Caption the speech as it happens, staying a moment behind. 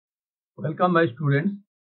Welcome my students.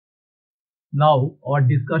 Now our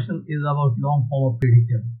discussion is about long form of periodic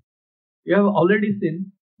table. You have already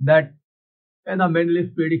seen that in the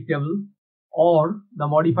Mendeleev's periodic table or the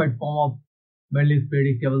modified form of Mendeleev's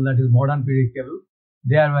periodic table, that is modern periodic table,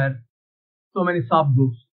 there were so many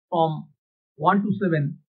subgroups from 1 to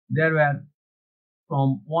 7. There were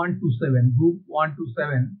from 1 to 7, group 1 to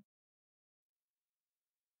 7.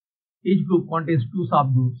 Each group contains two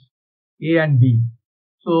subgroups, A and B.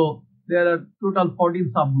 So there are total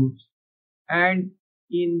 14 subgroups, and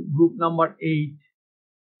in group number 8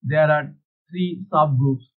 there are 3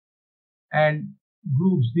 subgroups, and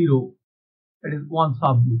group 0, that is one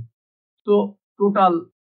subgroup. So total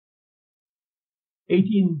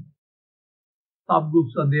 18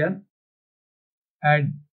 subgroups are there,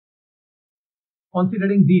 and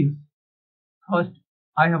considering these, first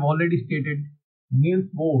I have already stated Niels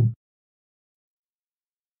Bohr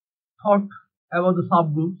thought about the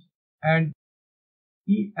subgroups, and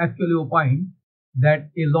he actually opined that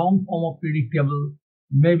a long form of periodic table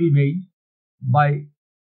may be made by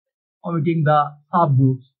omitting the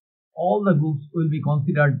subgroups. All the groups will be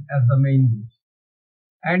considered as the main groups.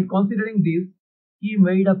 And considering this, he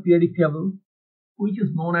made a periodic table which is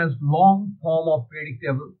known as long form of periodic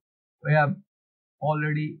table. We have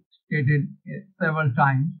already stated several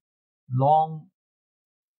times, long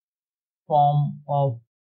form of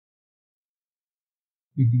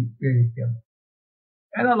periodic table.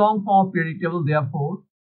 And a long form of periodic table, therefore,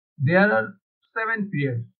 there are 7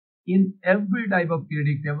 periods. In every type of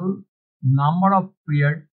periodic table, number of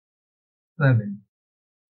periods 7.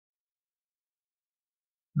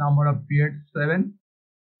 Number of periods 7.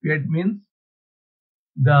 Period means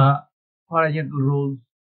the horizontal rows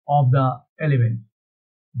of the elements.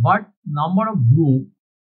 But number of groups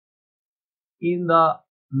in the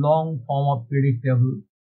long form of periodic table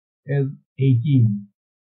is 18.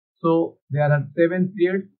 So there are 7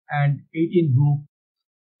 periods and 18 groups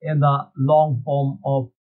in the long form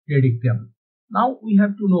of periodic table. Now we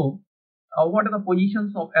have to know what are the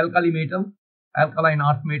positions of alkali metals, alkaline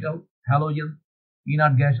earth metals, halogens,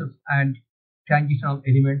 inert gases, and transitional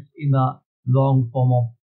elements in the long form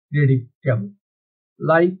of periodic table.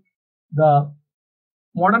 Like the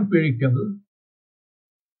modern periodic table,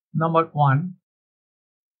 number 1,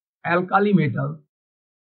 alkali metals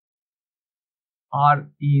are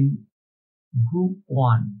in group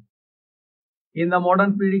 1. In the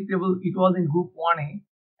modern periodic table, it was in group 1A,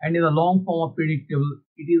 and in the long form of periodic table,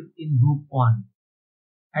 it is in group 1.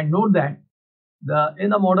 And note that in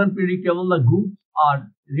the modern periodic table, the groups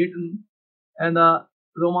are written in the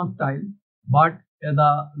Roman style, but in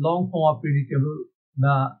the long form of periodic table,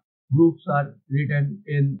 the groups are written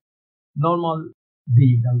in normal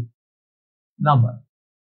digital number.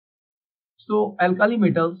 So alkali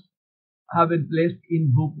metals have been placed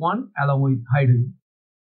in group 1 along with hydrogen.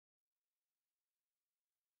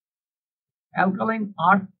 Alkaline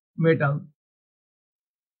earth metals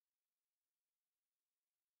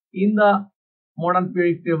in the modern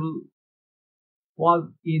periodic table was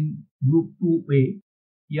in group 2A.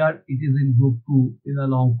 Here it is in group 2 in the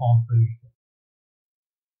long form periodic table.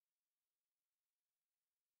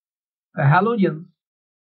 The halogens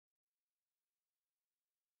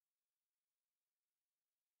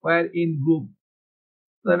were in group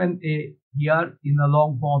 7A. Here in the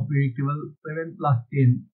long form periodic table, 7 plus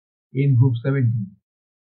 10 in group 17.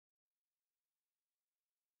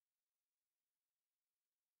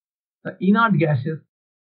 The inert gases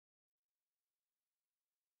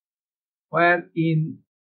were in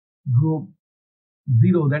group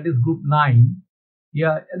 0, that is group 9.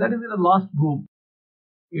 Here, that is in the last group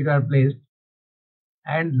it are placed,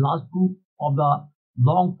 and last group of the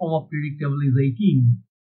long form of periodic table is 18.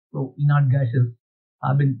 So inert gases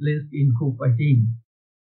have been placed in group 18,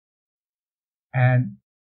 and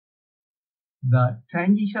the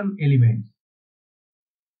transition elements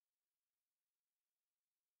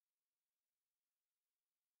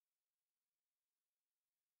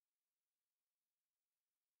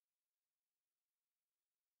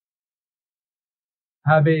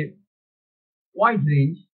have a wide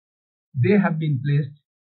range. They have been placed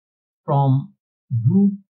from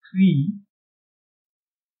group 3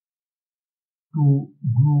 to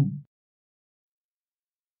group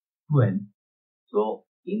 12. So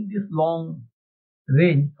in this long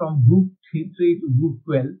range from group 3 to group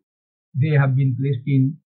 12, they have been placed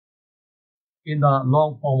in the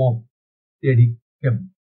long form of periodic table.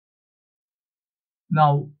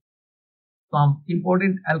 Now some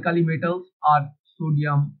important alkali metals are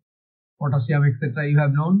sodium, potassium, etc. You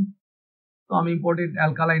have known. Some important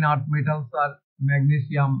alkaline earth metals are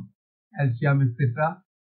magnesium, calcium, etc.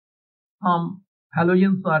 Some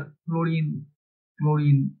Halogens are fluorine,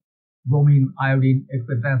 chlorine, bromine, iodine,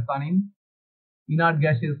 etc. Stannine. Inert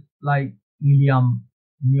gases like helium,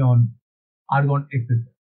 neon, argon, etc.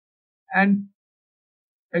 And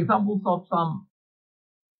examples of some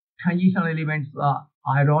transition elements are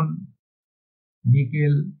iron,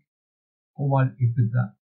 nickel, cobalt,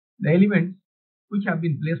 etc. The elements which have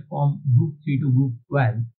been placed from group 3 to group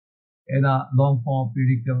 12 in a long form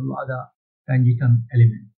periodic table are the transition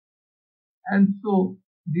elements. And so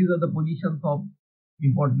these are the positions of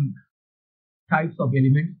important types of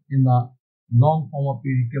elements in the long form of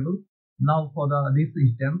periodic table. Now for this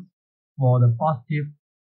instance, for the first step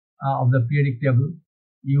of the periodic table,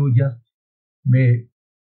 you just may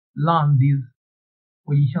learn these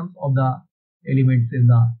positions of the elements in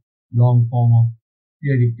the long form of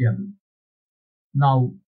periodic table.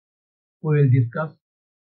 Now we will discuss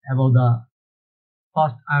about the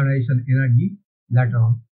first ionization energy later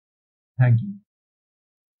on. Thank you.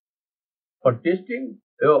 For testing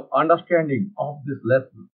your understanding of this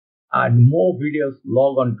lesson and more videos,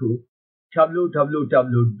 log on to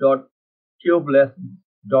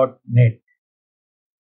www.tubelessons.net.